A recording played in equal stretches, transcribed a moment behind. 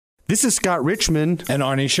This is Scott Richmond and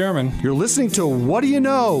Arnie Sherman. You're listening to What Do You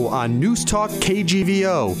Know on Newstalk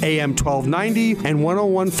KGVO, AM 1290 and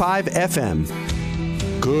 101.5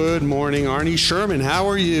 FM. Good morning, Arnie Sherman. How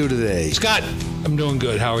are you today? Scott, I'm doing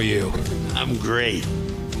good. How are you? I'm great.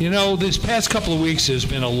 You know, this past couple of weeks, there's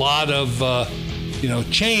been a lot of,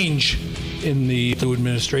 change in the new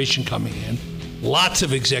administration coming in. Lots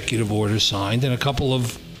of executive orders signed, and a couple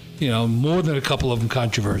of, more than a couple of them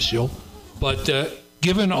controversial. But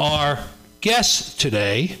given our guests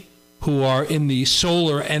today, who are in the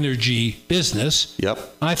solar energy business,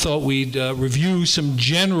 I thought we'd review some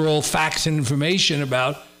general facts and information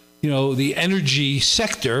about, the energy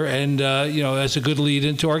sector, and, as a good lead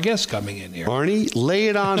into our guests coming in here. Arnie, lay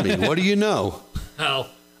it on me. What do you know? Well,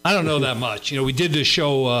 I don't know that much. We did this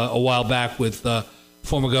show a while back with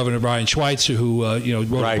former Governor Brian Schweitzer, who,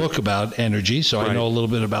 wrote a book about energy, so I know a little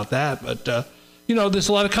bit about that. But, there's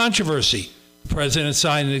a lot of controversy. The president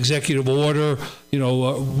signed an executive order,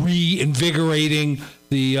 reinvigorating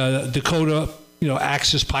the Dakota,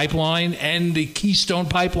 Access Pipeline and the Keystone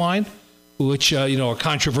Pipeline, which, are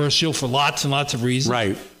controversial for lots and lots of reasons.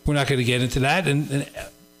 Right. We're not going to get into that. And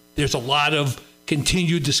there's a lot of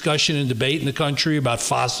continued discussion and debate in the country about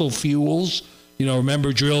fossil fuels.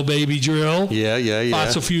 Remember drill, baby, drill? Yeah.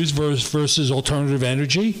 Fossil fuels versus alternative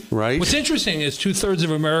energy. Right. What's interesting is 2/3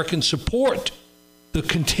 of Americans support the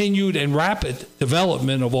continued and rapid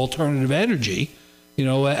development of alternative energy,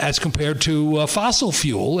 as compared to fossil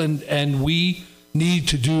fuel. And we need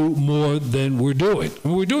to do more than we're doing. I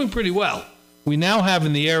mean, we're doing pretty well. We now have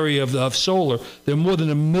in the area of solar, there are more than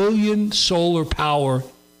 1 million solar power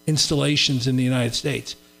installations in the United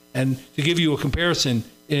States. And to give you a comparison,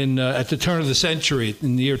 at the turn of the century,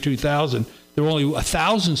 in the year 2000, there were only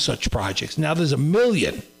 1,000 such projects. Now there's 1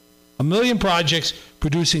 million. 1 million projects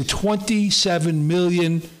producing 27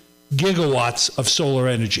 million gigawatts of solar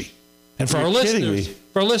energy. And for our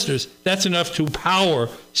listeners, that's enough to power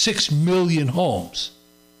 6 million homes.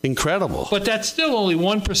 Incredible. But that's still only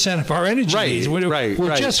 1% of our energy needs.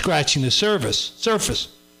 We're just scratching the surface.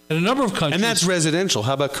 And a number of countries. And that's residential.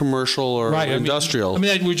 How about commercial or industrial?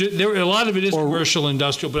 A lot of it is commercial,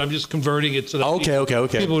 industrial, but I'm just converting it so that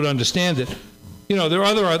people would understand it. There are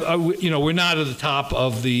other. We're not at the top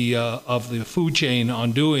of the food chain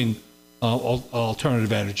on doing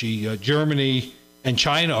alternative energy. Germany and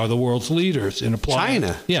China are the world's leaders in applying.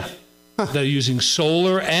 China. Yeah. Huh. They're using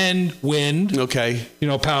solar and wind. Okay.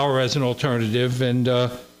 Power as an alternative, and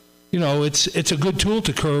it's a good tool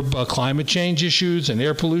to curb climate change issues and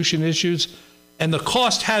air pollution issues, and the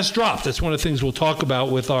cost has dropped. That's one of the things we'll talk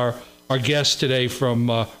about with our guests today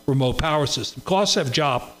from Remote Power System. Costs have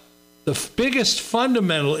dropped. The biggest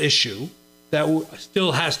fundamental issue that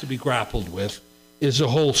still has to be grappled with is the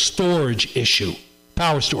whole storage issue,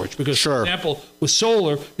 power storage. Because, for example, with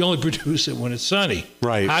solar, you only produce it when it's sunny.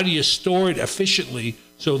 Right. How do you store it efficiently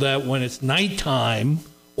so that when it's nighttime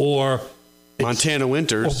or Montana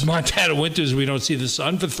winters, we don't see the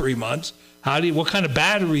sun for 3 months, what kind of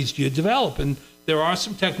batteries do you develop? And there are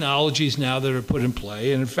some technologies now that are put in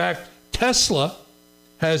play. And in fact, Tesla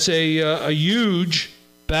has a huge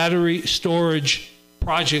battery storage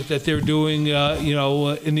project that they're doing,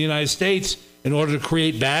 in the United States in order to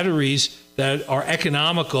create batteries that are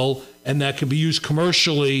economical and that can be used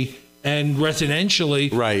commercially and residentially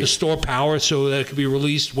to store power so that it can be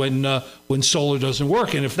released when solar doesn't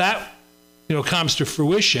work. And if that, comes to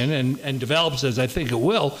fruition and develops as I think it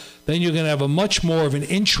will, then you're going to have a much more of an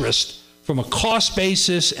interest from a cost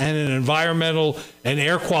basis and an environmental and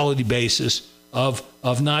air quality basis of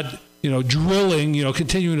not drilling,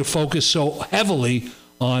 continuing to focus so heavily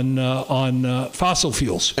on fossil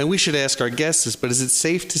fuels. And we should ask our guests this, but is it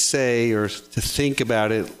safe to say or to think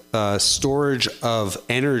about it, storage of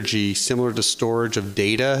energy similar to storage of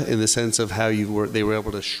data in the sense of how they were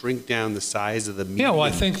able to shrink down the size of the medium? Yeah, well, I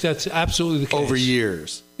think that's absolutely the case. Over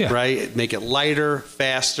years, right? Make it lighter,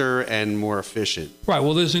 faster, and more efficient. Right.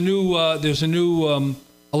 Well, there's a new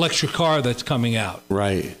electric car that's coming out.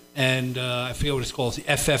 Right. And I forget what it's called, the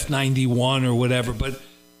FF91 or whatever, but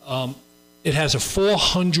it has a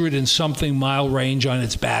 400 and something mile range on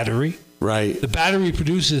its battery. Right. The battery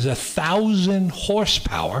produces 1,000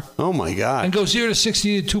 horsepower. Oh my God! And goes 0 to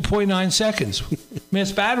 60 in 2.9 seconds. I mean,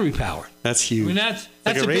 it's battery powered. That's huge. I mean, that's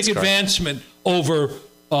a big advancement over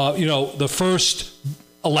the first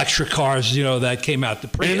electric cars that came out. The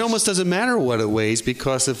Prius. And it almost doesn't matter what it weighs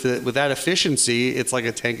because with that efficiency, it's like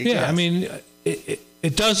a tank of gas. Yeah, I mean,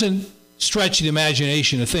 it doesn't stretch the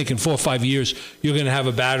imagination to think in 4 or 5 years you're going to have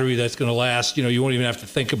a battery that's going to last. You won't even have to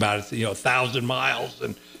think about it. 1,000 miles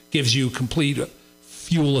and gives you complete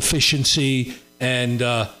fuel efficiency and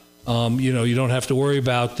You don't have to worry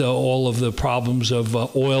about all of the problems of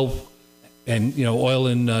oil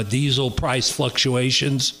and diesel price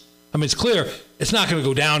fluctuations. I mean, it's clear it's not going to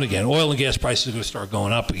go down again. Oil and gas prices are going to start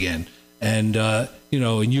going up again. And, and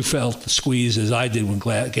you felt the squeeze as I did when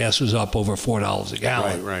gas was up over $4 a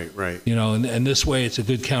gallon. Right. And this way it's a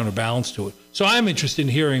good counterbalance to it. So I'm responsive in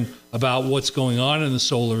hearing about what's going on in the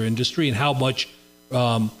solar industry and how much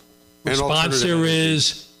response there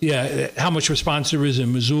is. Yeah, how much response there is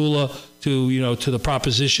in Missoula to the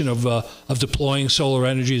proposition of deploying solar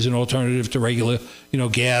energy as an alternative to regular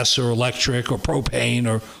gas or electric or propane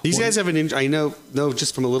or. These guys have I know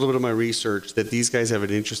just from a little bit of my research that these guys have an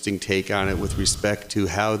interesting take on it with respect to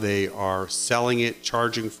how they are selling it,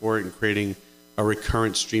 charging for it, and creating a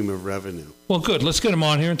recurrent stream of revenue. Well, good. Let's get them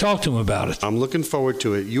on here and talk to them about it. I'm looking forward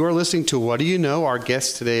to it. You are listening to What Do You Know? Our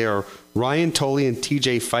guests today are Ryan Tolley and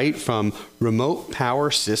TJ Fight from Remote Power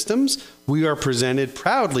Systems. We are presented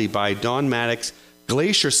proudly by Don Maddox,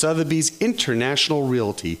 Glacier Sotheby's International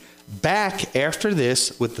Realty. Back after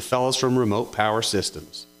this with the fellows from Remote Power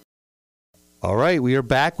Systems. All right, we are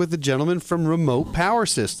back with the gentleman from Remote Power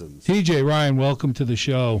Systems. TJ, Ryan, welcome to the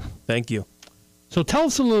show. Thank you. So tell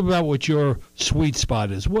us a little about what your sweet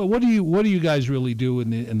spot is. What do you guys really do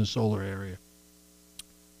in the solar area?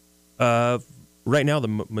 Right now, the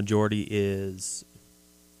majority is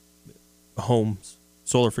homes,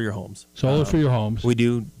 solar for your homes. Solar for your homes. We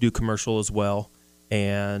do commercial as well,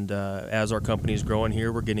 and as our company is growing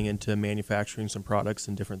here, we're getting into manufacturing some products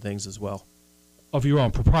and different things as well. Of your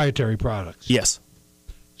own proprietary products. Yes.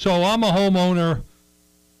 So I'm a homeowner.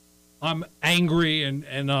 I'm angry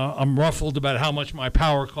and I'm ruffled about how much my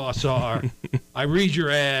power costs are. I read your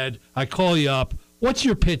ad. I call you up. What's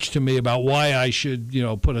your pitch to me about why I should,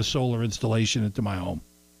 put a solar installation into my home?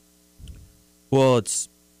 Well, it's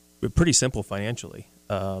pretty simple financially.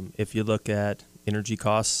 If you look at energy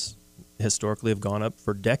costs, historically have gone up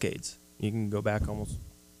for decades. You can go back almost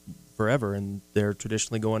forever, and they're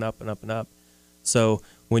traditionally going up and up and up. So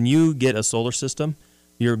when you get a solar system,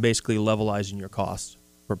 you're basically levelizing your cost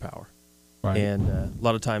for power. Right. And a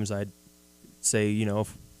lot of times I'd say,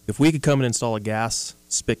 if we could come and install a gas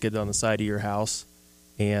spigot on the side of your house,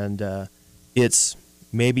 and it's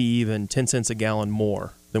maybe even 10 cents a gallon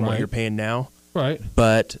more than what you're paying now. Right.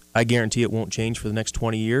 But I guarantee it won't change for the next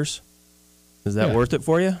 20 years. Is that worth it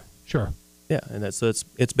for you? Sure. Yeah, and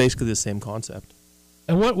it's basically the same concept.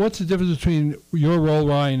 And what's the difference between your role,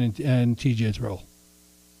 Ryan, and TJ's role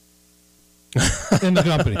in the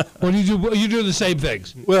company? What do you do? You do the same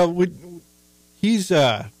things. Well, he's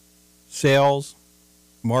sales,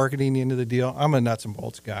 marketing into the deal. I'm a nuts and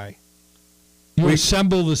bolts guy. We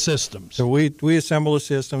assemble the systems. So we assemble the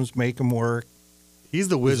systems, make them work. He's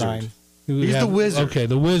the wizard. Design. He's the wizard. Okay,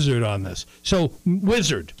 the wizard on this. So,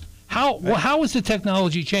 wizard, how has the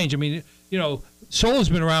technology changed? I mean, solar's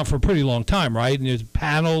been around for a pretty long time, right? And there's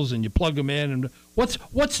panels, and you plug them in. And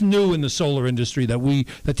what's new in the solar industry that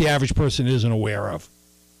the average person isn't aware of?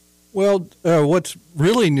 Well, what's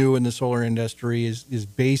really new in the solar industry is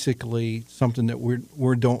basically something that we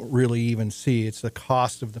don't really even see. It's the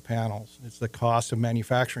cost of the panels. It's the cost of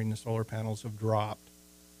manufacturing the solar panels have dropped.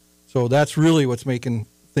 So that's really what's making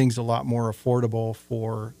things a lot more affordable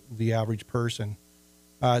for the average person.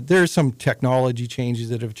 There's some technology changes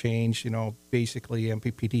that have changed, basically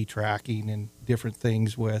MPPT tracking and different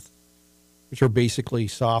things which are basically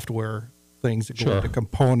software things that go into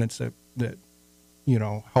components that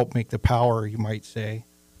help make the power, you might say.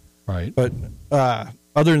 Right. But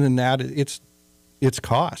other than that, it's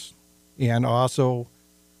cost. And also,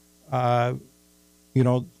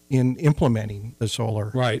 in implementing the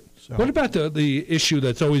solar. Right. So. What about the issue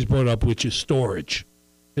that's always brought up, which is storage?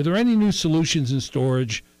 Are there any new solutions in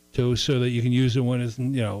storage so that you can use it when it's,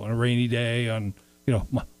 on a rainy day, or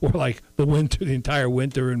like the entire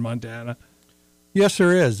winter in Montana? Yes,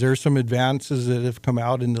 there is. There's some advances that have come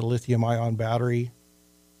out in the lithium-ion battery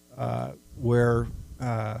where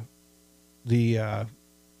the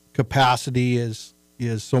capacity is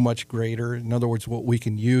so much greater. In other words, what we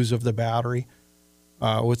can use of the battery.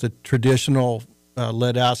 With the traditional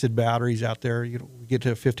lead-acid batteries out there, we get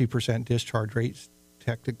to a 50% discharge rate.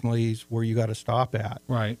 Technically, is where you got to stop at.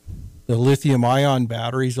 Right. The lithium-ion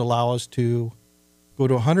batteries allow us to go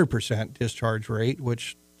to 100% discharge rate,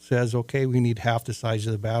 which says, okay, we need half the size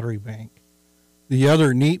of the battery bank. The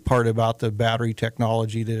other neat part about the battery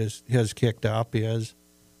technology that has kicked up is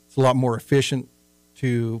it's a lot more efficient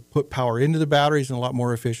to put power into the batteries and a lot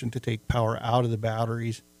more efficient to take power out of the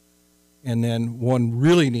batteries. And then one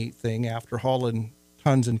really neat thing after hauling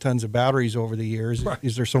tons and tons of batteries over the years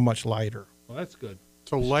is they're so much lighter. Well, that's good.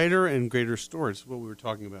 So lighter and greater storage is what we were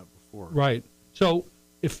talking about before. Right. So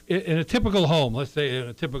if in a typical home, let's say in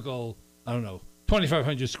a typical, I don't know,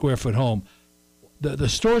 2,500 square foot home, the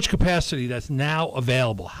storage capacity that's now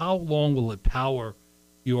available, how long will it power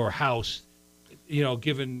your house? You know,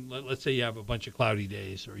 given let's say you have a bunch of cloudy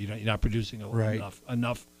days, or you're not producing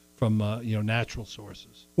enough from natural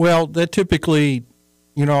sources. Well, that typically,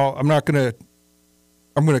 I'm going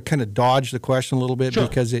to kind of dodge the question a little bit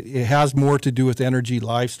because it has more to do with energy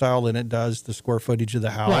lifestyle than it does the square footage of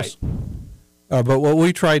the house. Right. But what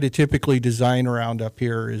we try to typically design around up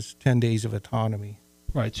here is 10 days of autonomy.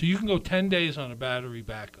 Right. So you can go 10 days on a battery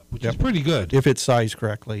backup, which is pretty good. If it's sized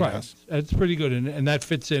correctly, right. Yes. It's pretty good. And that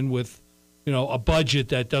fits in with, a budget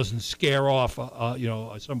that doesn't scare off,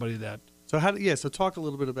 somebody that. So so talk a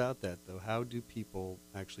little bit about that, though. How do people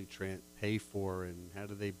actually pay for, and how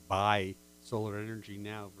do they buy solar energy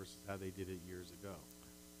now versus how they did it years ago?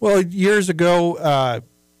 Well, years ago,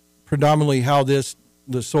 predominantly how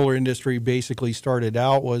the solar industry basically started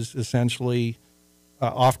out was essentially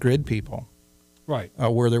off-grid people. Right.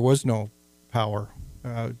 Where there was no power.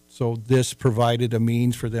 So this provided a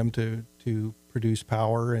means for them to produce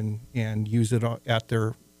power and use it at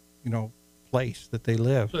their, place that they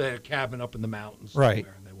live. So they had a cabin up in the mountains right.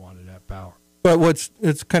 somewhere, and they wanted that power. But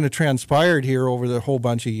it's kind of transpired here over the whole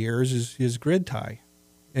bunch of years is grid tie.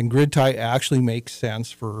 And grid tie actually makes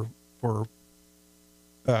sense for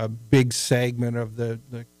a big segment of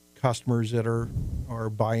the customers that are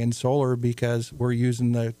buying solar because we're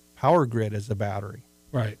using the power grid as a battery.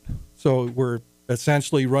 Right. So we're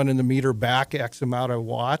essentially running the meter back X amount of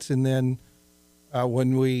watts, and then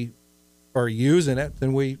when we are using it,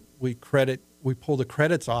 then we pull the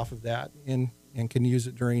credits off of that and can use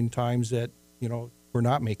it during times that we're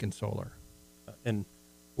not making solar. And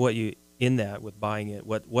with buying it,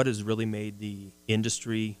 what has really made the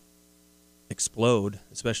industry explode,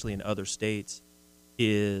 especially in other states,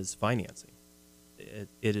 is financing.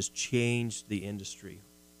 It has changed the industry.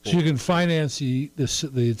 So you can finance the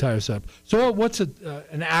entire setup. So what's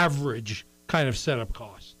an average kind of setup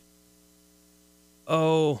cost?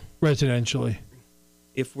 Oh, residentially.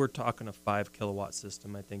 If we're talking a 5 kilowatt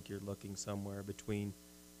system, I think you're looking somewhere between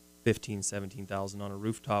 $15,000-$17,000 on a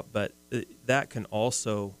rooftop. But that can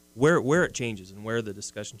also where it changes and where the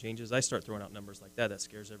discussion changes. I start throwing out numbers like that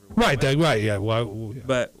scares everyone. Right. Right. Yeah. Well, yeah.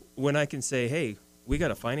 But when I can say, hey, we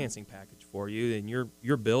got a financing package for you, and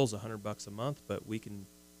your bill's $100 a month, but we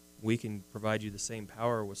can provide you the same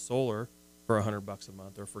power with solar for $100 a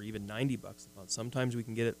month, or for even $90 a month. Sometimes we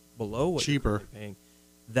can get it below what cheaper you're paying.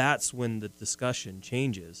 That's when the discussion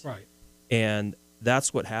changes, right? And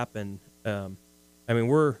that's what happened.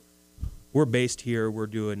 We're based here. We're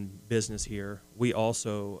doing business here. We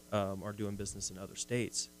also are doing business in other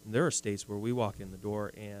states. And there are states where we walk in the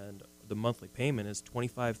door and the monthly payment is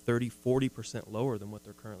 25, 30, 40% lower than what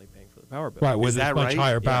they're currently paying for the power bill. Right, with that much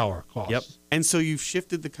higher power cost. Yep. And so you've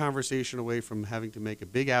shifted the conversation away from having to make a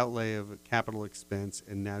big outlay of a capital expense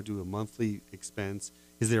and now do a monthly expense.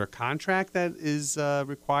 Is there a contract that is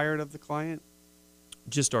required of the client?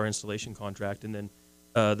 Just our installation contract, and then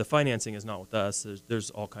the financing is not with us. There's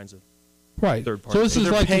all kinds of right. third parties. So this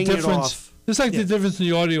is like the difference. This is like the difference in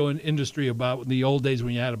the audio industry about the old days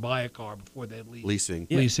when you had to buy a car before they had leasing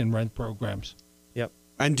and rent programs. Yep.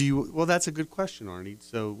 And well, that's a good question, Arnie.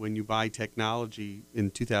 So when you buy technology in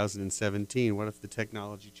 2017, what if the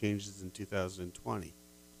technology changes in 2020?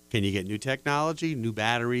 Can you get new technology, new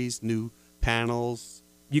batteries, new panels?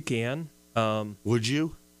 You can. Would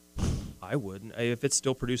you? I wouldn't. If it's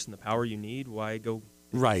still producing the power you need, why go?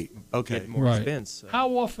 Right. Okay. Get more expense.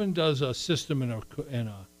 How often does a system in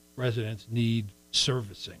a residence need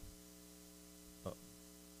servicing?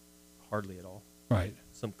 Hardly at all. Right.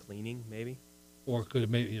 Some cleaning, maybe. Or could it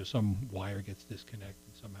maybe some wire gets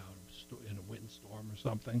disconnected somehow in a windstorm or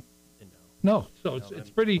something? No. So it's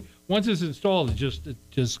pretty. Once it's installed, it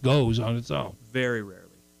just goes on its own. Very rarely.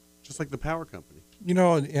 Just like the power company.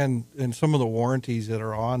 And some of the warranties that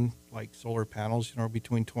are on, like solar panels,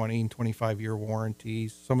 between 20 and 25-year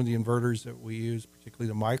warranties. Some of the inverters that we use, particularly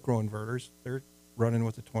the micro inverters, they're running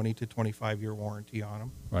with a 20 to 25-year warranty on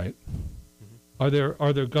them. Right. Mm-hmm.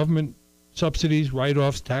 Are there government subsidies,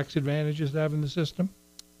 write-offs, tax advantages to having the system?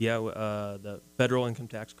 Yeah, the federal income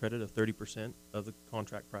tax credit of 30% of the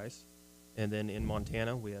contract price. And then in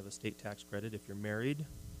Montana, we have a state tax credit if you're married,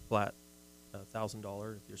 flat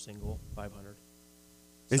 $1,000. If you're single, $500.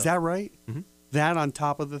 Is that right? Mm-hmm. That on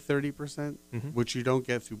top of the 30%, which you don't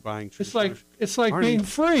get through buying traditional. It's like being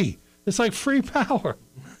free. It's like free power.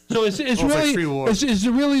 So it's really like free war. Is it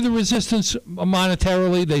really the resistance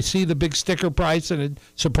monetarily? They see the big sticker price and it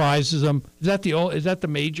surprises them. Is that the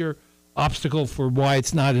major obstacle for why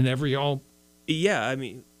it's not in every home? Yeah,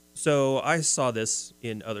 So I saw this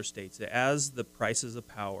in other states. As the prices of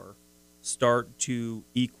power start to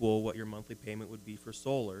equal what your monthly payment would be for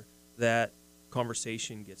solar, that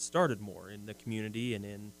conversation gets started more in the community and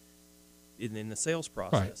in the sales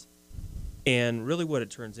process. Right. And really what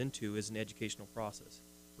it turns into is an educational process.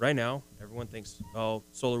 Right now, everyone thinks, oh,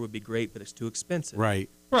 solar would be great, but it's too expensive. Right.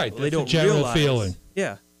 Right. Well, they don't the general realize, feeling.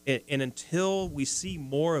 Yeah. And until we see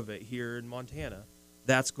more of it here in Montana,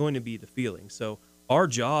 that's going to be the feeling. So our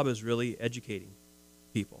job is really educating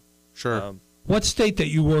people. Sure. What state that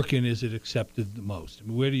you work in is it accepted the most? I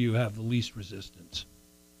mean, where do you have the least resistance?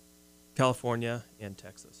 California and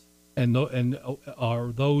Texas. And are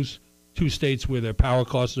those two states where their power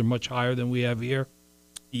costs are much higher than we have here?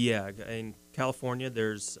 Yeah, in California,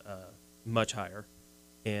 there's much higher.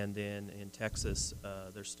 And then in Texas,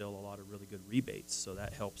 there's still a lot of really good rebates, so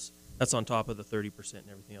that helps. That's on top of the 30% and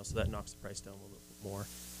everything else, so that knocks the price down a little bit more.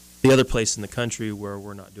 The other place in the country where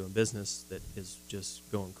we're not doing business that is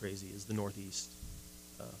just going crazy is the Northeast.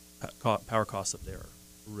 Power costs up there are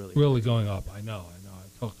really going up. I know.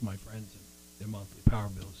 I talked to my friends, and their monthly power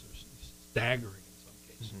bills are staggering in some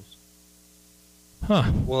cases.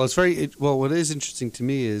 Huh. Well, what is interesting to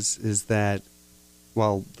me is that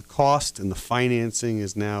while the cost and the financing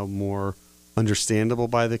is now more understandable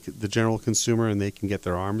by the general consumer, and they can get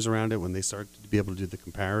their arms around it when they start to be able to do the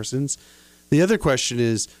comparisons, the other question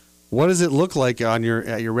is, what does it look like at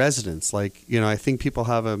your residence? Like, I think people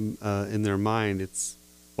have in their mind, it's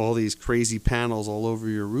all these crazy panels all over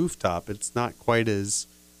your rooftop. It's not quite as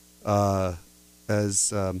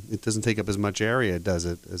it doesn't take up as much area, does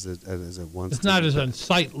it, as it once? It's not as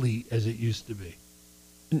unsightly as it used to be.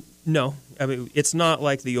 No, I mean, it's not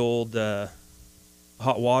like the old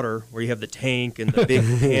hot water where you have the tank and the big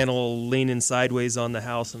panel leaning sideways on the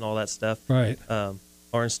house and all that stuff. Right.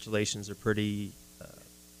 Our installations are pretty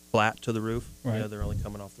flat to the roof. Right. They're only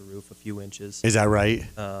coming off the roof a few inches. Is that right?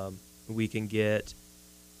 We can get,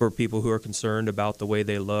 for people who are concerned about the way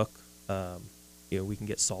they look, we can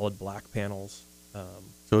get solid black panels.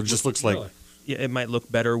 So it just looks like... Really? Yeah, it might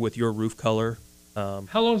look better with your roof color.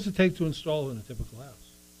 How long does it take to install in a typical house?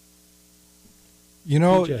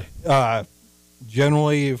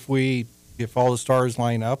 Generally, if all the stars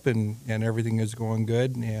line up and everything is going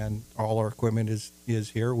good and all our equipment is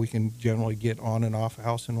here, we can generally get on and off a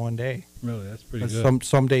house in one day. Really, that's pretty good.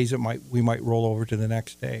 Some days we might roll over to the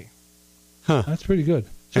next day. Huh. That's pretty good.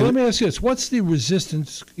 So let me ask you this: what's the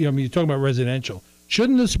resistance? You're talking about residential.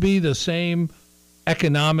 Shouldn't this be the same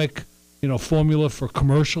economic, formula for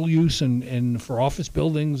commercial use and for office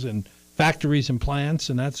buildings and factories and plants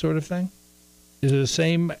and that sort of thing? Is it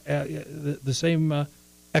the same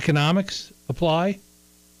economics apply?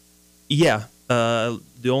 Yeah.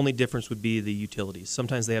 The only difference would be the utilities.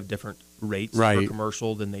 Sometimes they have different rates for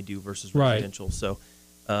commercial than they do versus residential. Right. So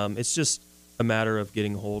it's just a matter of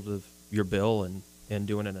getting a hold of your bill and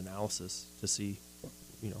doing an analysis to see,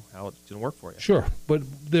 how it's going to work for you. Sure. But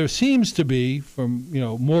there seems to be, from,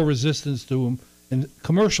 more resistance to them in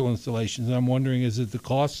commercial installations. And I'm wondering, is it the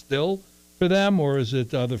cost still for them, or is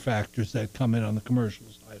it other factors that come in on the commercial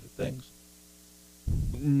side of things?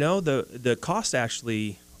 No, the cost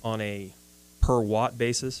actually on a per watt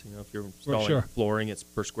basis, if you're installing flooring, it's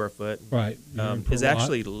per square foot. Right. Is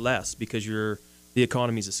actually less because the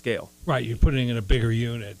economies of scale. Right. You're putting in a bigger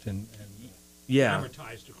unit and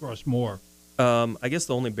amortized across more. I guess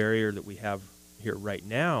the only barrier that we have here right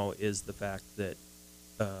now is the fact that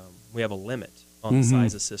we have a limit on the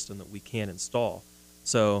size of system that we can install.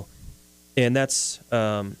 So, and that's,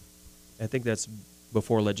 I think that's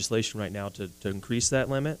before legislation right now to increase that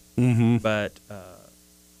limit. Mm-hmm. But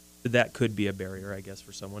that could be a barrier, I guess,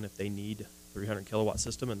 for someone if they need a 300 kilowatt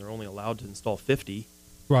system and they're only allowed to install 50.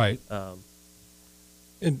 Right.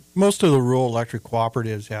 And most of the rural electric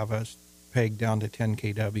cooperatives have us pegged down to 10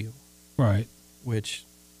 kW. Right. Which,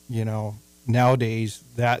 nowadays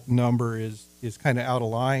that number is kind of out of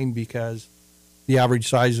line because the average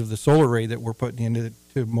size of the solar array that we're putting into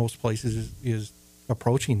most places is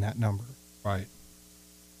approaching that number. Right.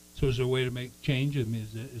 So is there a way to make change? I mean,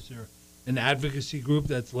 is there an advocacy group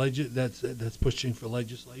that's pushing for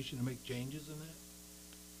legislation to make changes in that?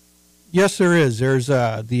 Yes, there is. There's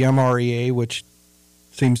the MREA, which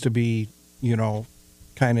seems to be,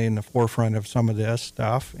 kind of in the forefront of some of this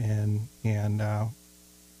stuff, and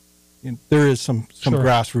there is some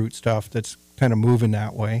grassroots stuff that's kind of moving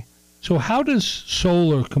that way. So how does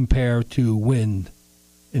solar compare to wind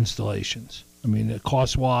installations? I mean,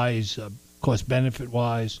 cost-wise,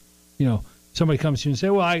 cost-benefit-wise, somebody comes to you and say,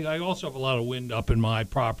 well, I also have a lot of wind up in my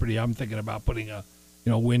property. I'm thinking about putting a,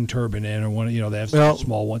 wind turbine in or one, they have some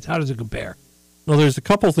small ones. How does it compare? Well, there's a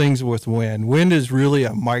couple things with wind. Wind is really a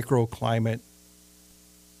microclimate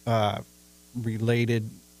related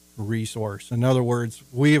resource. In other words,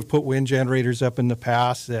 we have put wind generators up in the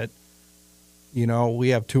past that, we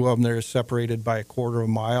have two of them that are separated by a quarter of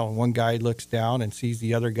a mile, and one guy looks down and sees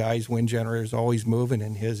the other guy's wind generator is always moving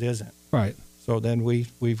and his isn't. Right. So then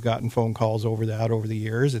we've gotten phone calls over that over the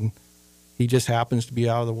years, and he just happens to be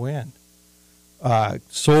out of the wind.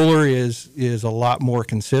 Solar is a lot more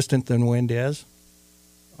consistent than wind is.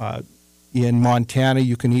 In Montana,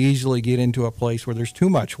 you can easily get into a place where there's too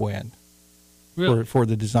much wind for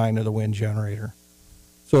the design of the wind generator.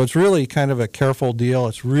 So it's really kind of a careful deal.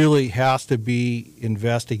 It really has to be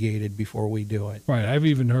investigated before we do it. Right. I've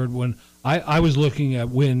even heard when I was looking at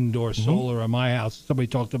wind or solar on my house, somebody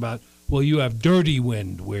talked about, well, you have dirty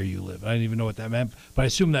wind where you live. I didn't even know what that meant, but I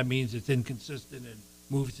assume that means it's inconsistent and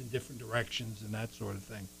moves in different directions and that sort of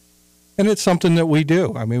thing. And it's something that we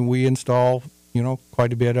do. I mean, we install,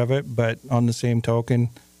 quite a bit of it, but on the same token,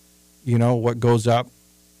 what goes up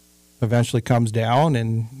eventually comes down,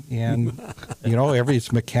 and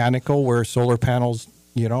it's mechanical, where solar panels,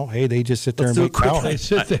 hey, they just sit there and make power. They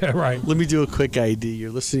sit there, right. Let me do a quick ID. You're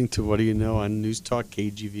listening to What Do You Know on Newstalk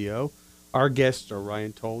KGVO. Our guests are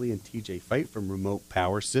Ryan Tolley and TJ Fight from Remote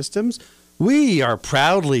Power Systems. We are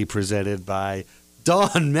proudly presented by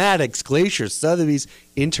Don Maddox, Glacier Sotheby's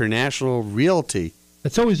International Realty.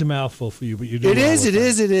 It's always a mouthful for you, but you're doing It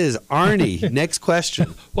is. Arnie, next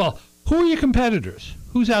question. Well, who are your competitors?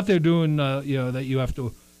 Who's out there doing, that you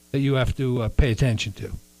have to pay attention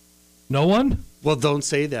to? No one? Well, don't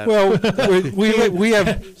say that. Well, we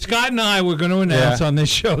have Scott and I were going to announce on this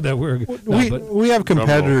show that we have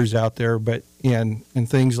competitors out there, but and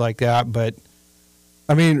things like that. But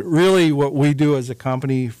I mean, really, what we do as a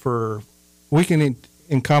company we can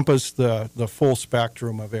encompass the full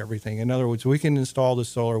spectrum of everything. In other words, we can install the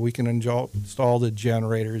solar, we can install the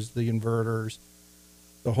generators, the inverters,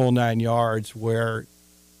 the whole 9 yards, where,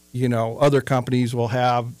 other companies will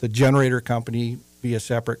have the generator company be a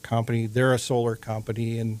separate company. They're a solar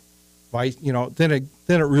company, and then it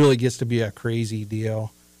really gets to be a crazy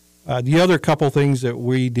deal. The other couple things that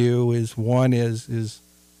we do is one is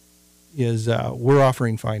we're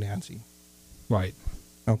offering financing. Right.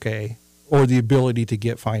 Okay. Or the ability to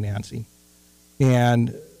get financing.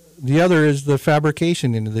 And the other is the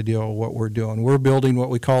fabrication into the deal, what we're doing. We're building what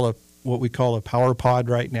we call a power pod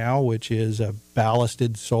right now, which is a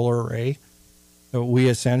ballasted solar array. So we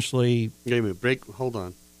essentially... Wait a minute, hold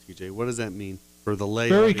on, TJ. What does that mean for the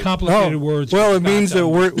layout? Very complicated words. Well, it means that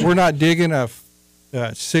we're not digging a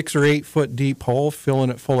 6 or 8 foot deep hole,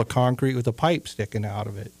 filling it full of concrete with a pipe sticking out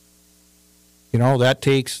of it. That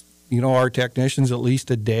takes... our technicians at least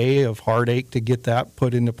a day of heartache to get that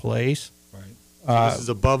put into place. Right. So this is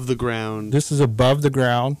above the ground. This is above the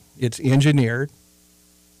ground. It's engineered,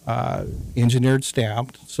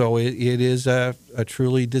 stamped. So it is a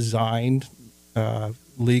truly designed,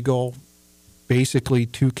 legal, basically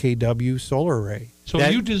 2 kW solar array. So are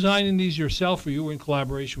you designing these yourself, or you were in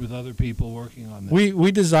collaboration with other people working on this?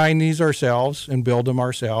 We design these ourselves and build them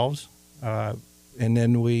ourselves. And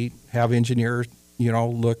then we have engineers,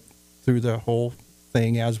 look through the whole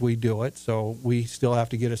thing as we do it. So we still have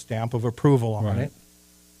to get a stamp of approval on it,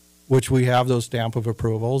 which we have those stamp of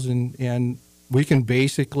approvals, and we can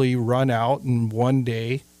basically run out in one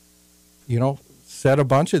day, set a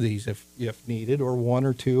bunch of these if needed, or 1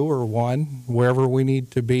 or 2 or 1, wherever we need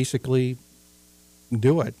to basically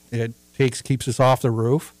do it. It keeps us off the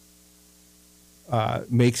roof,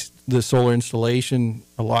 makes the solar installation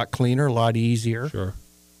a lot cleaner, a lot easier. Sure.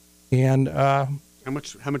 And how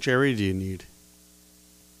much area do you need?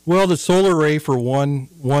 Well, the solar array for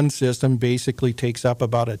one system basically takes up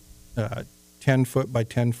about a 10 foot by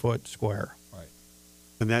 10 foot square. Right.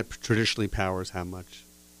 And that traditionally powers how much?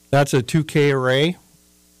 That's a 2K array,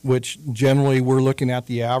 which generally we're looking at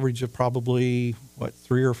the average of probably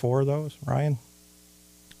 3 or 4 of those, Ryan?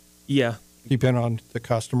 Yeah. Depending on the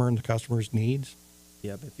customer and the customer's needs.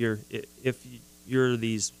 Yeah, but if you're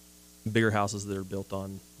these bigger houses that are built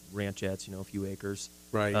on ranchettes, a few acres.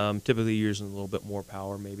 Right. Typically you're using a little bit more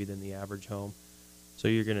power maybe than the average home. So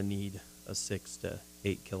you're going to need a 6 to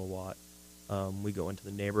 8 kilowatt. We go into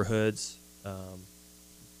the neighborhoods,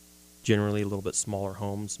 generally a little bit smaller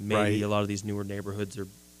homes. Maybe a lot of these newer neighborhoods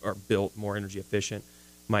are built more energy efficient.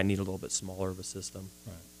 Might need a little bit smaller of a system.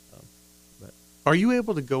 Right. Are you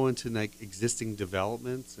able to go into existing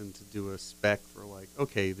developments and to do a spec for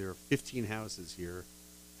okay, there are 15 houses here.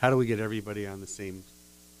 How do we get everybody on the same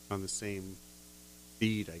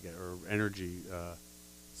feed, I guess, or energy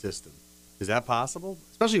system? Is that possible?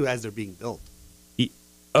 Especially as they're being built.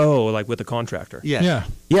 Oh, like with a contractor? Yes. Yeah.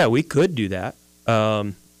 Yeah, we could do that.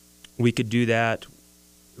 We could do that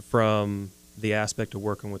from the aspect of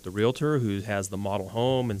working with the realtor who has the model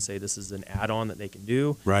home and say this is an add-on that they can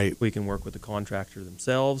do. Right. We can work with the contractor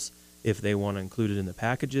themselves if they want to include it in the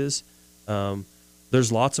packages.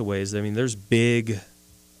 There's lots of ways. I mean, there's big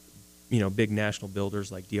national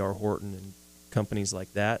builders like D.R. Horton and companies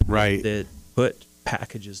like that, right, that put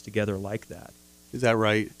packages together like that. Is that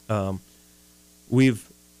right? I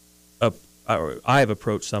have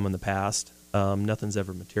approached some in the past. Nothing's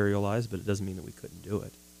ever materialized, but it doesn't mean that we couldn't do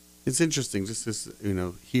it. It's interesting, just this,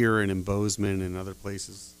 here and in Bozeman and other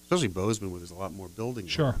places, especially Bozeman, where there's a lot more building.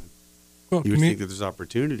 Sure. Well, you would think that there's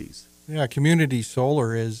opportunities. Yeah, community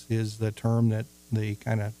solar is the term that they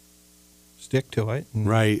kind of stick to it. And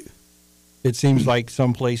right. It seems like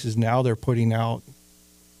some places now they're putting out,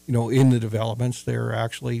 in the developments, they're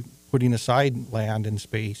actually putting aside land and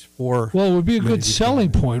space for. Well, it would be a good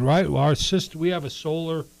selling point, right? Our system, we have a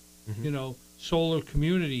solar, solar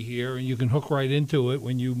community here, and you can hook right into it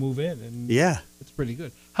when you move in, and yeah, it's pretty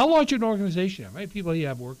good. How large an organization? How many people do you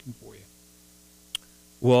have working for you?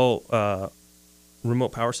 Well, Remote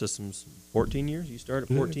Power Systems, 14 years. You started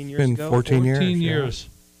 14 years ago. 14 years. 14 years.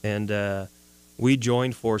 Yeah. And we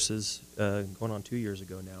joined forces going on 2 years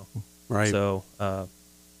ago now. Right. So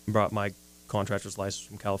brought my contractor's license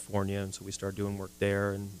from California, and so we started doing work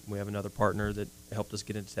there. And we have another partner that helped us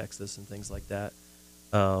get into Texas and things like that.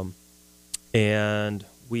 And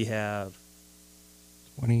we have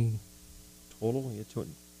 20 total,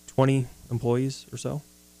 20 employees or so.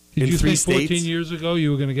 Did you think 14 states? years ago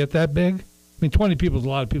you were going to get that big? I mean, 20 people is a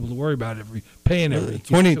lot of people to worry about paying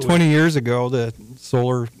everything. 20 years ago, the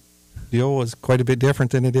solar deal was quite a bit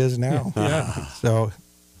different than it is now. Yeah. So,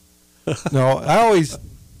 no, I always,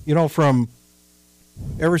 from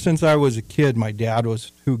ever since I was a kid, my dad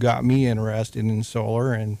was who got me interested in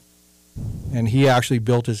solar, and he actually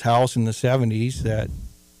built his house in the 70s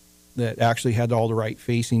that actually had all the right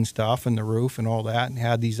facing stuff and the roof and all that, and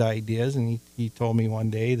had these ideas. And he told me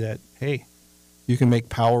one day that, hey, you can make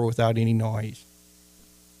power without any noise.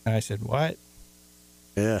 And I said, what?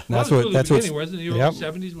 Yeah. Well, That's what wasn't it the early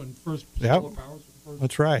 70s when first solar power was first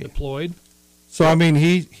That's right. deployed? So, I mean,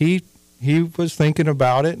 he was thinking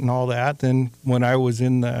about it and all that. Then when I was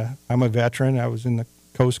I'm a veteran, I was in the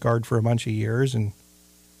Coast Guard for a bunch of years, and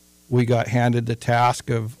we got handed the task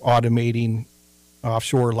of automating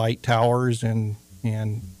offshore light towers and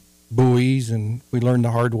buoys, and we learned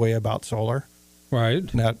the hard way about solar. Right.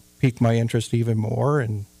 And that piqued my interest even more,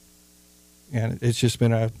 and it's just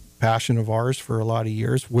been a passion of ours for a lot of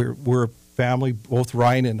years. We're a family. Both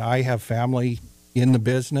Ryan and I have family in the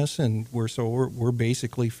business, and we're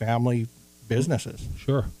basically family businesses.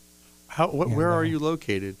 Sure. Where are you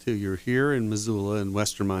located too? You're here in Missoula in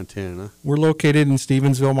western Montana. We're located in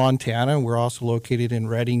Stevensville, Montana. We're also located in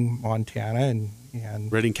Redding, Montana,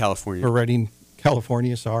 and Redding, California. Or Redding,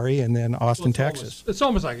 California, sorry, and then Austin, Texas. It's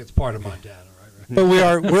almost like it's part of Montana, right? But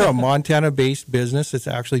we're a Montana-based business that's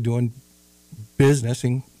actually doing business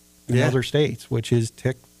in other states, which is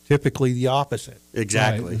typically the opposite.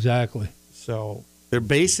 Exactly. Right, exactly. So their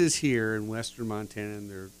base is here in western Montana,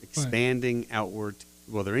 and they're expanding outward.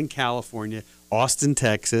 Well, they're in California, Austin,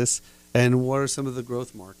 Texas. And what are some of the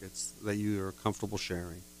growth markets that you are comfortable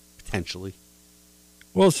sharing, potentially?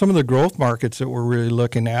 Well, some of the growth markets that we're really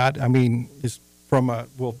looking at, I mean, is from an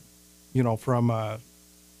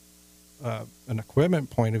equipment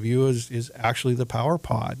point of view is actually the power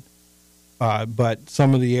pod. But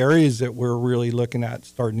some of the areas that we're really looking at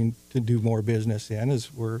starting to do more business in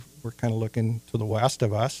is we're kind of looking to the west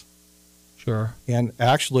of us. Sure. And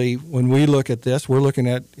actually, when we look at this, we're looking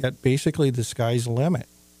at basically the sky's the limit.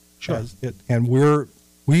 Sure. And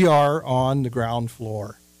we are on the ground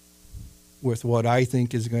floor with what I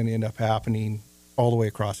think is going to end up happening all the way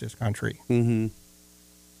across this country. Mm-hmm.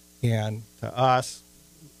 And to us,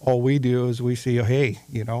 all we do is we see, hey,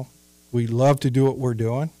 we love to do what we're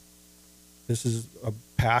doing. This is a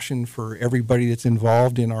passion for everybody that's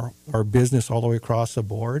involved in our business all the way across the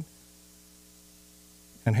board.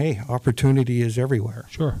 And hey, opportunity is everywhere.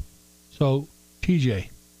 Sure. So, TJ,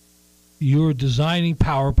 you're designing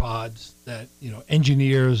power pods that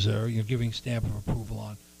engineers are giving stamp of approval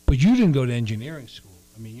on, but you didn't go to engineering school.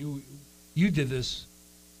 I mean, you did this,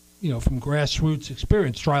 from grassroots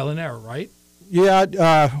experience, trial and error, right?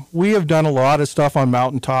 Yeah, we have done a lot of stuff on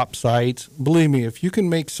mountaintop sites. Believe me, if you can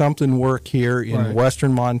make something work here in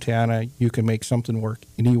western Montana, you can make something work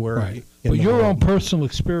anywhere. Right. But your own personal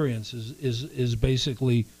experience is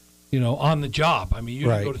basically, on the job. I mean, you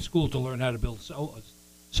didn't go to school to learn how to build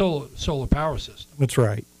solar power system. That's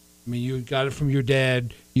right. I mean, you got it from your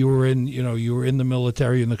dad. You were in the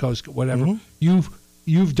military, in the Coast Guard, whatever. Mm-hmm.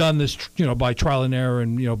 you've done this, by trial and error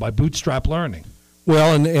and by bootstrap learning.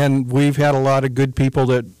 Well, and we've had a lot of good people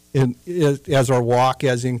that, as our walk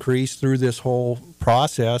has increased through this whole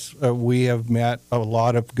process, we have met a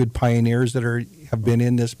lot of good pioneers that have been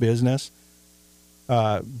in this business,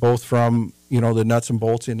 both from the nuts and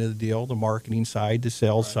bolts into the deal, the marketing side, the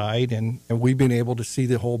sales side, and we've been able to see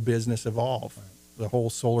the whole business evolve, the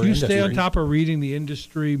whole solar industry. Do you stay on top of reading the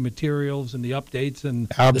industry materials and the updates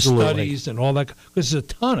and Absolutely. the studies and all that? Because there's a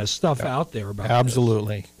ton of stuff out there about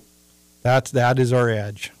Absolutely. That is our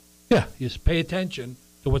edge. Yeah, you just pay attention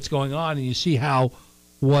to what's going on, and you see how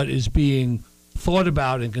what is being thought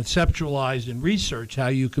about and conceptualized and researched, how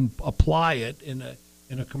you can apply it in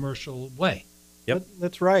a commercial way. Yep.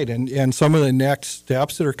 That's right. And some of the next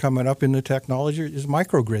steps that are coming up in the technology is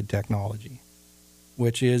microgrid technology,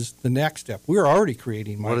 which is the next step. We're already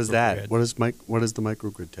creating microgrids. What is that? What is the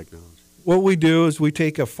microgrid technology? What we do is we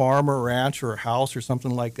take a farm or ranch or a house or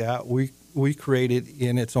something like that. We create it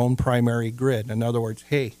in its own primary grid. In other words,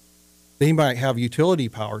 hey, they might have utility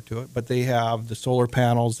power to it, but they have the solar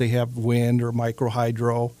panels, they have wind or micro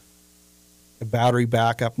hydro, a battery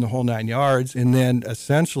backup, and the whole 9 yards. And then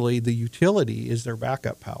essentially the utility is their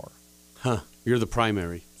backup power. Huh. You're the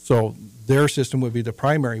primary. So their system would be the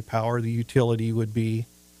primary power. The utility would be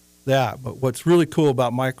that. But what's really cool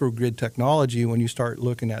about microgrid technology, when you start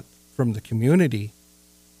looking at from the community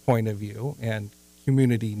point of view and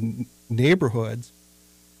community neighborhoods,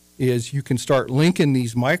 is you can start linking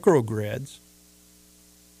these microgrids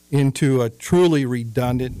into a truly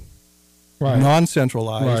redundant,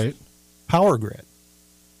 non-centralized power grid.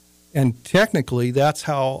 And technically, that's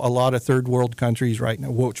how a lot of third world countries right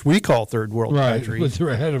now, which we call third world countries, they're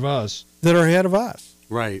ahead of us. that are ahead of us.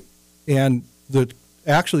 Right. And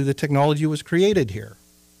actually the technology was created here.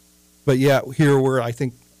 But yet here I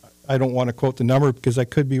don't want to quote the number because I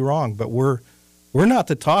could be wrong, but we're not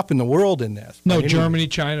the top in the world in this. No, Germany,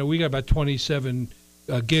 China, we got about 27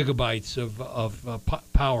 gigabytes of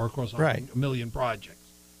power across a million projects.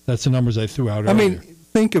 That's the numbers I threw out earlier. I mean,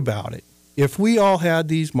 think about it. If we all had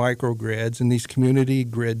these microgrids and these community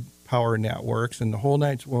grid power networks and the whole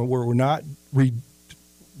night where we're not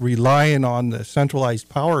relying on the centralized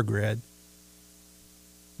power grid,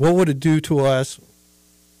 what would it do to us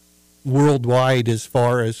worldwide as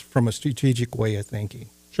far as from a strategic way of thinking?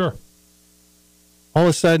 Sure. All of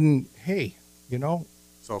a sudden, hey,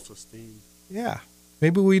 Self-esteem. yeah,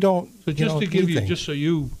 maybe we don't. So just to give you, just so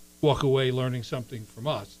you walk away learning something from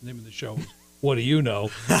us, the name of the show is What Do You Know?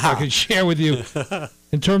 I can share with you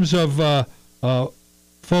in terms of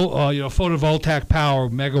photovoltaic power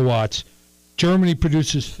megawatts. Germany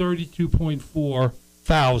produces 32.4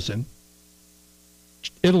 thousand.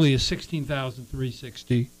 Italy is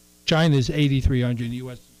 16,360. China is 8,300. The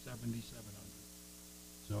U.S. is 7,700.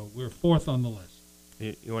 So we're fourth on the list.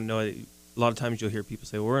 You want to know, a lot of times you'll hear people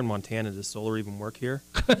say, well, we're in Montana. Does solar even work here?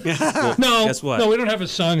 Well, no. Guess what? No, we don't have a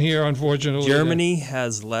sun here, unfortunately. Germany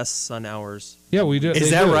has less sun hours. Yeah, we do. Is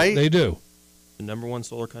that right? They do. The number one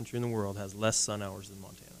solar country in the world has less sun hours than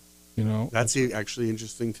Montana. That's actually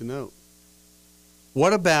interesting to note.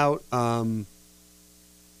 What about, in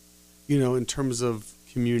terms of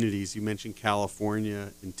communities, you mentioned California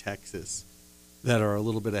and Texas that are a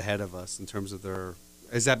little bit ahead of us in terms of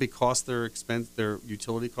is that because their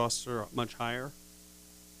utility costs are much higher?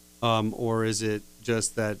 Or is it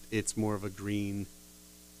just that it's more of a green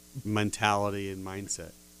mentality and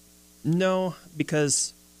mindset? No,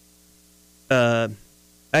 because I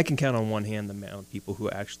can count on one hand the amount of people who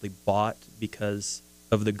actually bought because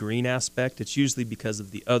of the green aspect. It's usually because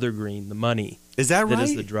of the other green, the money. Is that right? That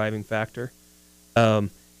is the driving factor. That's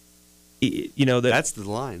the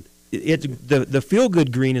line. The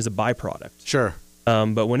feel-good green is a byproduct. Sure.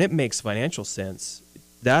 But when it makes financial sense,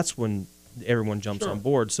 that's when everyone jumps on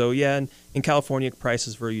board. So, yeah, in California,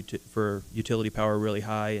 prices for utility power are really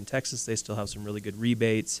high. In Texas, they still have some really good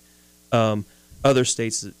rebates. Other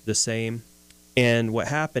states, the same. And what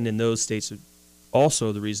happened in those states,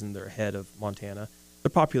 also the reason they're ahead of Montana, their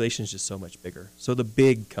population is just so much bigger. So the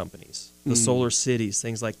big companies, the solar cities,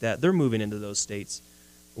 things like that, they're moving into those states.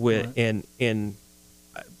 And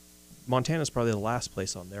Montana's probably the last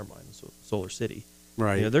place on their mind, solar city.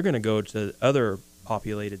 Right. They're going to go to other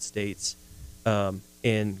populated states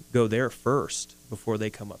and go there first before they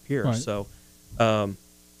come up here. Right. So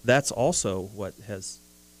that's also what has.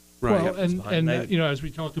 Right. Well, and as we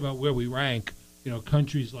talked about where we rank,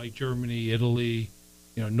 countries like Germany, Italy,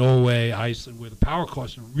 Norway, Iceland, where the power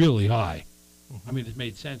costs are really high. Mm-hmm. I mean, it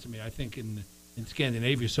made sense. I mean, I think in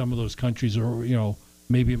Scandinavia, some of those countries are,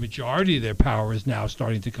 maybe a majority of their power is now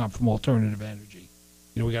starting to come from alternative energy.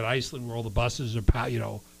 We got Iceland where all the buses are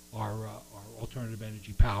alternative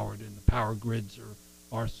energy powered, and the power grids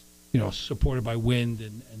are supported by wind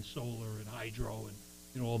and solar and hydro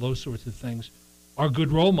and all those sorts of things, are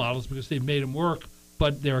good role models because they've made them work,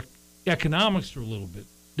 but their economics are a little bit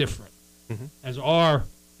different. Mm-hmm. As our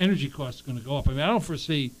energy costs are going to go up. I mean, I don't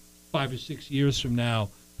foresee 5 or 6 years from now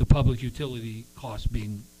the public utility costs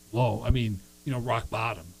being low. I mean, rock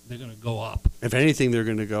bottom. They're going to go up. If anything, they're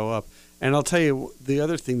going to go up. And I'll tell you, the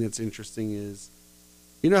other thing that's interesting is,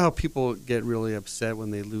 you know how people get really upset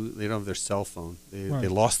when they don't have their cell phone. They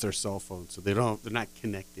lost their cell phone, so they're not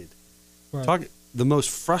connected. Right. The most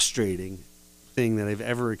frustrating thing that I've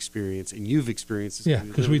ever experienced, and you've experienced,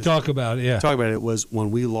 because we talk about it. Yeah, talk about it was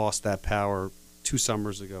when we lost that power 2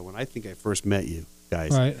 summers ago, when I think I first met you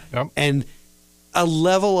guys. Right. Yep. And a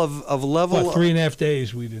level of 3.5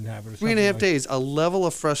 days we didn't have it. 3.5 days, a level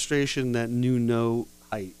of frustration that knew no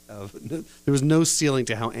height of. There was no ceiling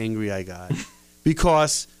to how angry I got,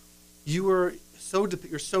 because you're so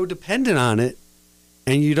dependent on it,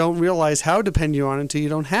 and you don't realize how dependent you're on it until you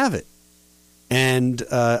don't have it. And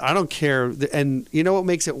I don't care. And you know what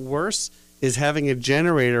makes it worse is having a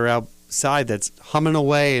generator outside that's humming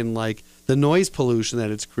away, and like the noise pollution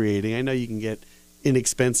that it's creating. I know you can get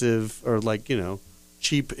inexpensive or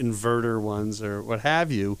cheap inverter ones or what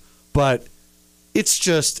have you, but it's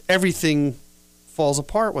just everything falls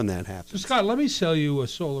apart when that happens. So Scott, let me sell you a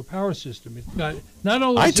solar power system. It's got not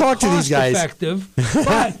only I talk to these guys. effective,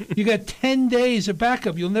 but you got 10 days of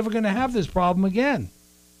backup. You're never going to have this problem again.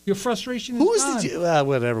 Your frustration is gone.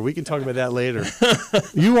 Whatever. We can talk about that later.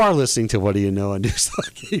 You are listening to What Do You Know on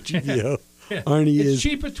Newstalk KGVO. Yeah. Arnie it's is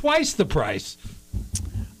cheaper twice the price.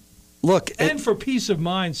 Look, and for peace of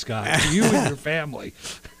mind, Scott, for you and your family.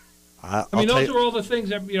 I mean, those are all the things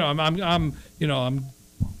that I'm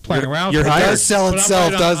playing around. It with. does sell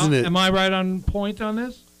itself, doesn't it? Am I right on point on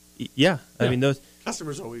this? Yeah, I mean those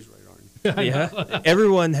customers always right, Arnie. Yeah,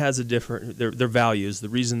 everyone has a different their values. The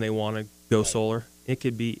reason they want to go solar, it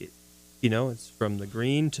could be, it's from the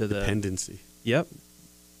green to the dependency. Yep,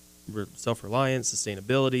 self-reliance,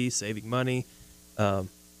 sustainability, saving money.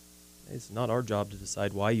 It's not our job to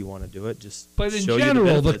decide why you want to do it. But in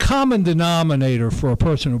general, the common denominator for a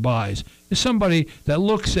person who buys is somebody that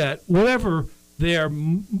looks at whatever their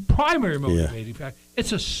primary motivating factor.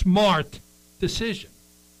 It's a smart decision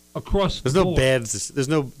across the board. There's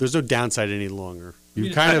no downside any longer.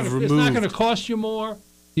 You've kind of removed. It's not going to cost you more.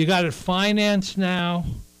 You got it financed now.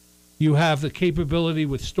 You have the capability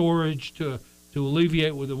with storage to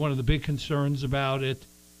alleviate one of the big concerns about it.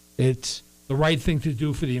 It's the right thing to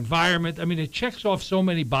do for the environment. I mean, it checks off so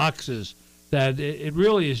many boxes that it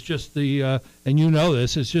really is just and you know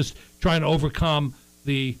this, it's just trying to overcome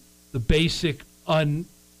the basic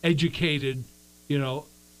uneducated,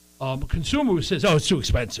 consumer who says, "Oh, it's too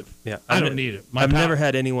expensive. Yeah, I don't need it." I've never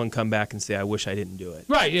had anyone come back and say, "I wish I didn't do it."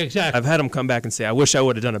 Right, yeah, exactly. I've had them come back and say, "I wish I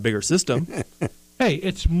would have done a bigger system." Hey,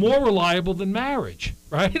 it's more reliable than marriage,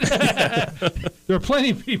 right? There are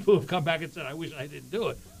plenty of people who've come back and said, "I wish I didn't do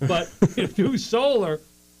it," but you do solar,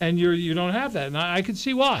 and you don't have that, and I can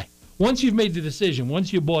see why. Once you've made the decision,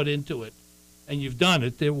 once you bought into it, and you've done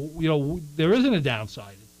it, there isn't a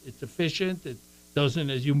downside. It's efficient. It doesn't,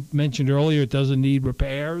 as you mentioned earlier, it doesn't need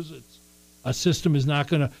repairs. A system is not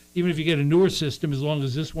going to, even if you get a newer system, as long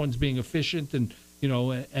as this one's being efficient and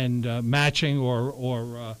matching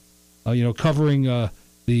or covering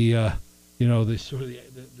the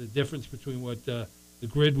difference between what the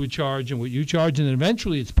grid would charge and what you charge, and then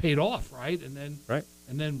eventually it's paid off, right? And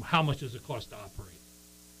then how much does it cost to operate?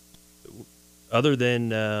 Other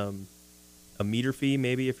than a meter fee,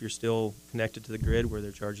 maybe if you're still connected to the grid, where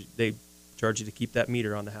they charge you to keep that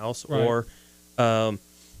meter on the house, right. Or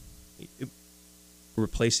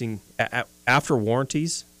replacing after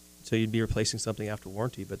warranties. So you'd be replacing something after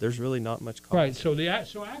warranty, but there's really not much cost. Right. So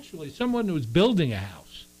actually, someone who's building a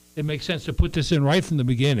house, it makes sense to put this in right from the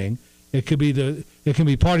beginning. It can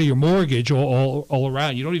be part of your mortgage all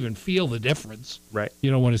around. You don't even feel the difference. Right.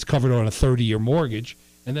 When it's covered on a 30-year mortgage,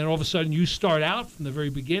 and then all of a sudden you start out from the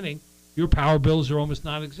very beginning, your power bills are almost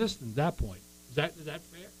non-existent at that point. Is that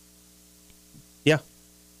fair? Yeah.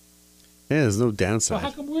 Yeah. There's no downside. So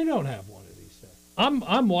how come we don't have one of these things?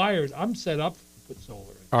 I'm wired. I'm set up to put solar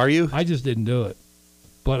in. Are you? I just didn't do it,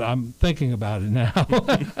 but I'm thinking about it now.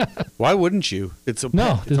 Why wouldn't you? It's only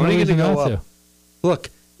going to go not up. Look,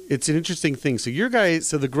 it's an interesting thing. So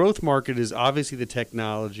the growth market is obviously the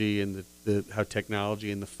technology and the how technology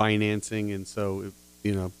and the financing, and so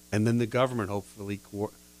and then the government hopefully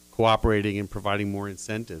cooperating and providing more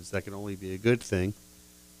incentives. That can only be a good thing.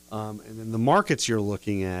 And then the markets you're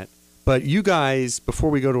looking at. But you guys, before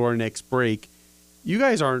we go to our next break, you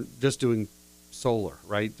guys aren't just doing solar,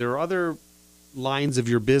 right? There are other lines of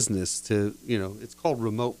your business to, it's called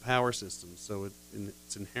remote power systems. So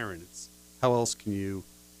it's inherent. It's how else can you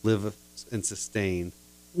live and sustain?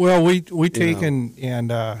 Well, we take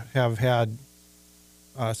and have had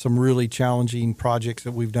some really challenging projects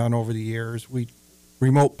that we've done over the years.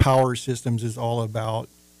 Remote power systems is all about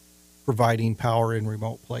providing power in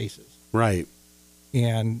remote places. Right.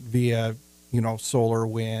 And via, solar,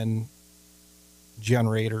 wind,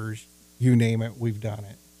 generators, you name it, we've done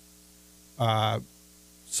it.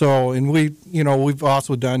 We've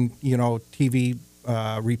also done, TV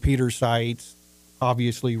repeater sites,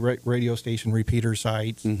 obviously radio station repeater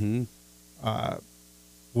sites. Mm-hmm.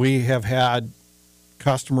 We have had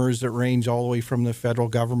customers that range all the way from the federal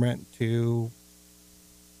government to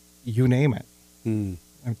you name it. Mm.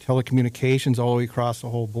 And telecommunications all the way across the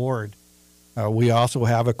whole board. We also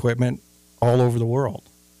have equipment all over the world.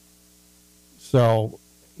 So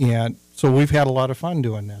we've had a lot of fun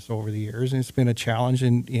doing this over the years, and it's been a challenge.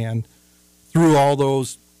 And through all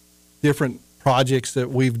those different projects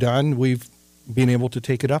that we've done, we've been able to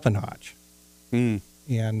take it up a notch. Mm.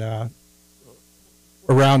 And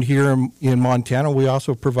around here in Montana, we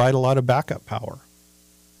also provide a lot of backup power.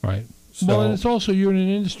 Right. So, well, and it's also, you're in an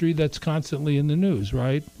industry that's constantly in the news,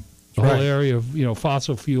 right? The whole area of,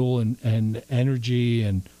 fossil fuel and energy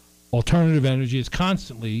and alternative energy is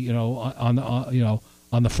constantly, on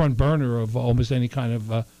the front burner of almost any kind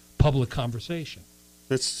of public conversation.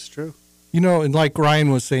 That's true. And like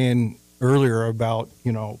Ryan was saying earlier about,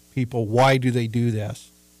 people, why do they do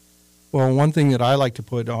this? Well, one thing that I like to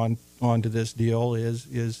put onto this deal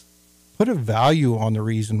is put a value on the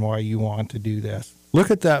reason why you want to do this. Look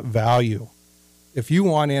at that value. If you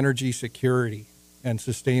want energy security and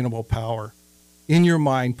sustainable power, in your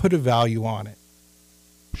mind, put a value on it.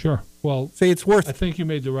 Sure. Well, say it's worth I think you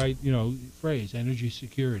made the right, phrase, energy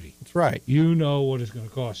security. That's right. You know what it's going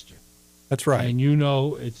to cost you. That's right. And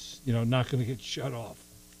it's, not going to get shut off.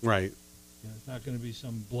 Right. It's not going to be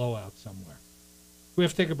some blowout somewhere. We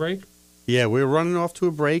have to take a break? Yeah, we're running off to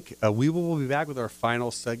a break. We will be back with our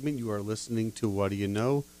final segment. You are listening to What Do You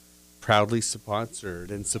Know? Proudly sponsored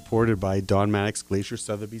and supported by Don Maddox Glacier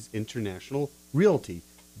Sotheby's International Realty.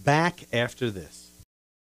 Back after this.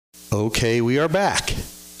 Okay, we are back.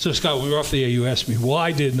 So, Scott, when we were off the air, you asked me,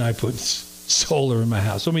 why didn't I put solar in my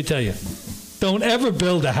house? Let me tell you, don't ever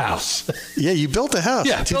build a house. Yeah, you built a house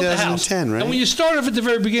in 2010, right? And when you start off at the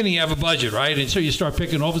very beginning, you have a budget, right? And so you start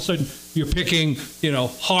picking, all of a sudden, you're picking,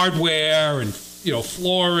 hardware and,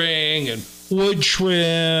 flooring and wood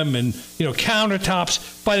trim and,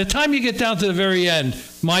 countertops. By the time you get down to the very end,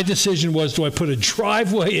 my decision was, do I put a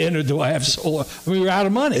driveway in or do I have solar? We're out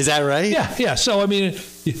of money. Is that right? Yeah. So,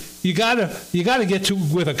 you gotta get to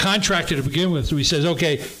with a contractor to begin with. So he says,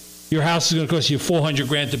 okay, your house is going to cost you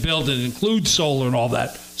 $400,000 to build, and it includes solar and all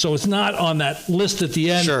that. So it's not on that list at the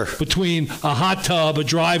end between a hot tub, a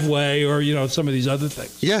driveway, or some of these other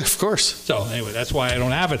things. Yeah, of course. So anyway, that's why I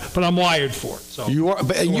don't have it, but I'm wired for it. So you are,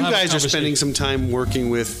 but you guys are spending some time working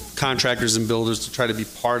with contractors and builders to try to be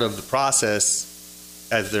part of the process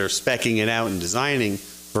as they're speccing it out and designing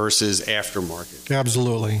versus aftermarket.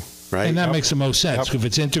 Absolutely. Right. And that makes the most sense. If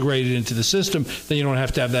it's integrated into the system, then you don't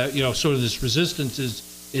have to have that, sort of this resistance is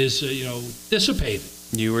dissipated.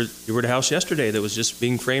 You were at a house yesterday that was just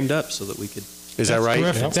being framed up so that we could. Is that right?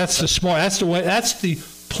 Terrific. Yep. That's the smart. That's the way. That's the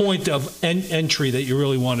point of entry that you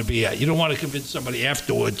really want to be at. You don't want to convince somebody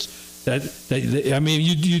afterwards that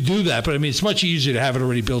you do that, but it's much easier to have it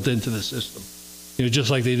already built into the system. Just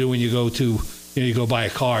like they do when you go to you go buy a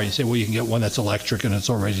car. You say, well, you can get one that's electric and it's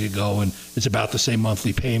all ready to go, and it's about the same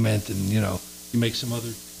monthly payment, and you make some other.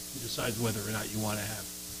 You decide whether or not you want to have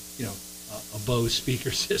a Bose speaker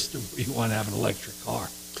system or you want to have an electric car.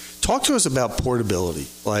 Talk to us about portability.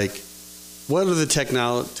 Like, what are the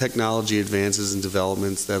technology advances and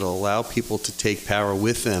developments that will allow people to take power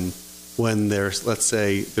with them when let's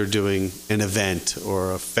say they're doing an event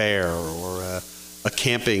or a fair or a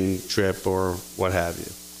camping trip or what have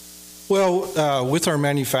you? Well, with our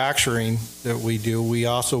manufacturing that we do, we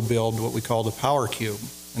also build what we call the Power Cube.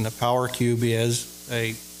 And the Power Cube is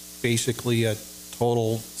basically a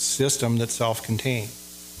total system that's self-contained,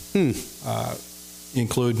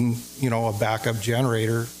 including, a backup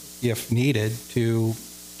generator if needed to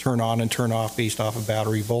turn on and turn off based off of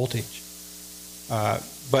battery voltage.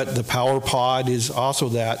 But the power pod is also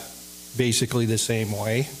basically the same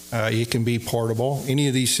way. It can be portable. Any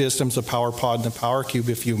of these systems, the power pod and the Power Cube,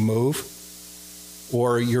 if you move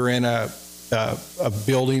or you're in a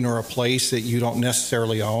building or a place that you don't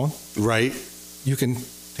necessarily own, right, you can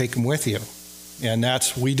take them with you. And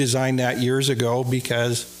we designed that years ago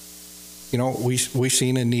because, we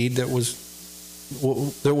seen a need that was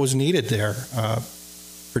that was needed there,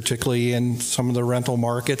 particularly in some of the rental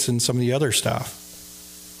markets and some of the other stuff.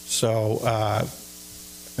 So,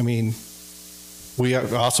 I mean, we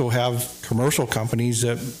also have commercial companies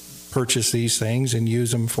that purchase these things and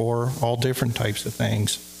use them for all different types of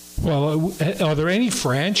things. Well, are there any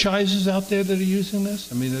franchises out there that are using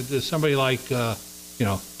this? I mean, does somebody like,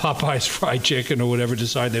 Popeye's Fried Chicken or whatever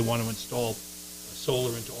decide they want to install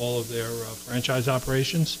solar into all of their franchise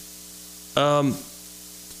operations?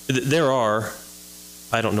 There are.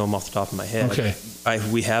 I don't know them off the top of my head. Okay.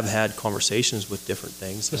 We have had conversations with different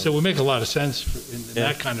things. So it would make a lot of sense in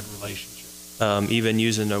that kind of relationship. Even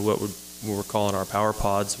using what we're calling our power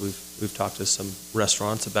pods, we've talked to some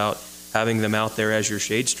restaurants about having them out there as your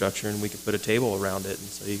shade structure, and we could put a table around it, and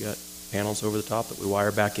so you got panels over the top that we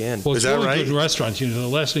wire back in. Well, it's Is that really right? good in restaurants. The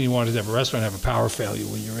last thing you want is to have a restaurant have a power failure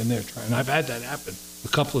when you're in there trying. And I've had that happen a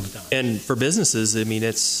couple of times. And for businesses, I mean,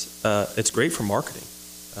 it's great for marketing.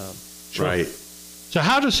 Sure. Right. So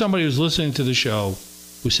how does somebody who's listening to the show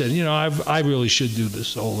who said, I really should do the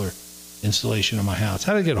solar installation in my house,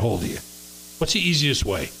 how do they get a hold of you? What's the easiest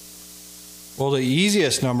way? Well, the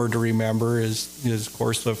easiest number to remember is of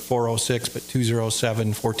course the 406 but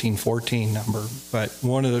 207-1414 number. But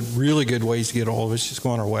one of the really good ways to get a hold of us is just go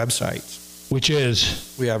on our websites. Which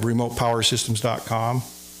is? We have remotepowersystems.com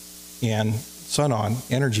and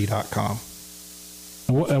sunonenergy.com.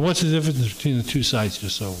 And what's the difference between the two sites,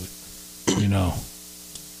 just so we know?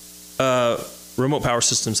 Remote Power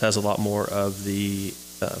Systems has a lot more of the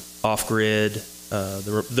off-grid,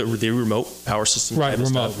 the remote power system Right, type of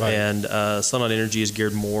remote, stuff. right. And Sun On Energy is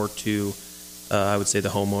geared more to, I would say, the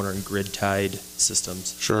homeowner and grid-tied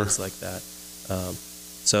systems, Sure. things like that.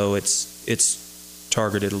 So it's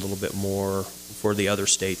targeted a little bit more for the other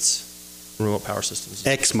states, remote power systems.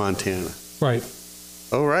 Ex-Montana. Right.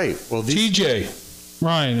 All right. Well, TJ,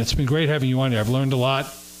 Ryan, it's been great having you on here. I've learned a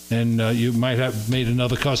lot, and you might have made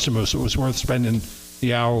another customer, so it was worth spending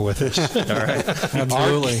the hour with us. All right.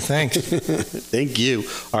 Absolutely. Thanks. Thank you.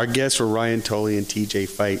 Our guests were Ryan Tolley and TJ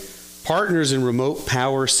Fight, partners in Remote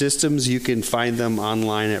Power Systems. You can find them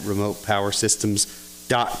online at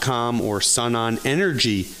remotepowersystems.com or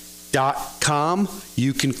sunonenergy.com.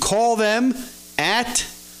 You can call them at,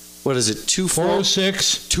 what is it,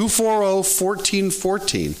 406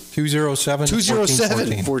 240-1414.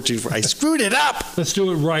 207-1414. I screwed it up. Let's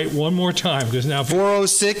do it right one more time, because now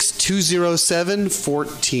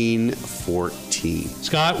 406-207-1414.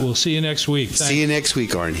 Scott, we'll see you next week. See you next week,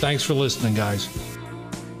 Arnie. Thanks for listening, guys.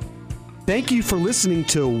 Thank you for listening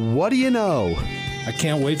to What Do You Know? I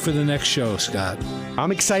can't wait for the next show, Scott.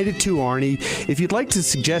 I'm excited too, Arnie. If you'd like to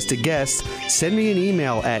suggest a guest, send me an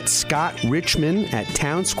email at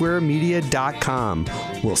scottrichmond@townsquaremedia.com.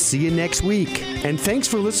 We'll see you next week. And thanks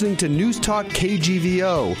for listening to Newstalk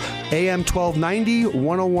KGVO, AM 1290,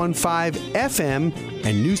 1015 FM,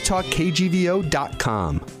 and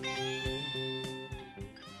newstalkkgvo.com.